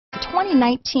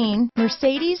2019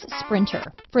 Mercedes Sprinter.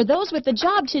 For those with a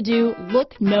job to do,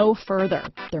 look no further.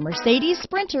 The Mercedes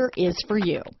Sprinter is for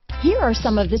you. Here are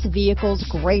some of this vehicle's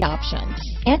great options: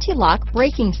 anti-lock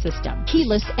braking system,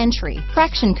 keyless entry,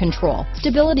 traction control,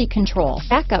 stability control,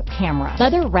 backup camera,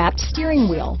 leather-wrapped steering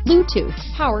wheel, Bluetooth,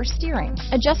 power steering,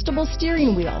 adjustable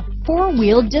steering wheel,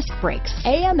 four-wheel disc brakes,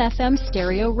 AM/FM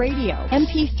stereo radio,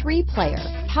 MP3 player,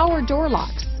 power door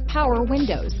locks, power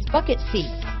windows, bucket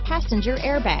seats, passenger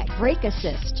airbag, brake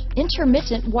assist,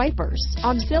 intermittent wipers,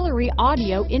 auxiliary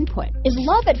audio input. Is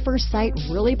love at first sight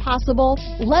really possible?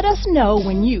 Let us know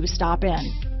when you stop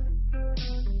in.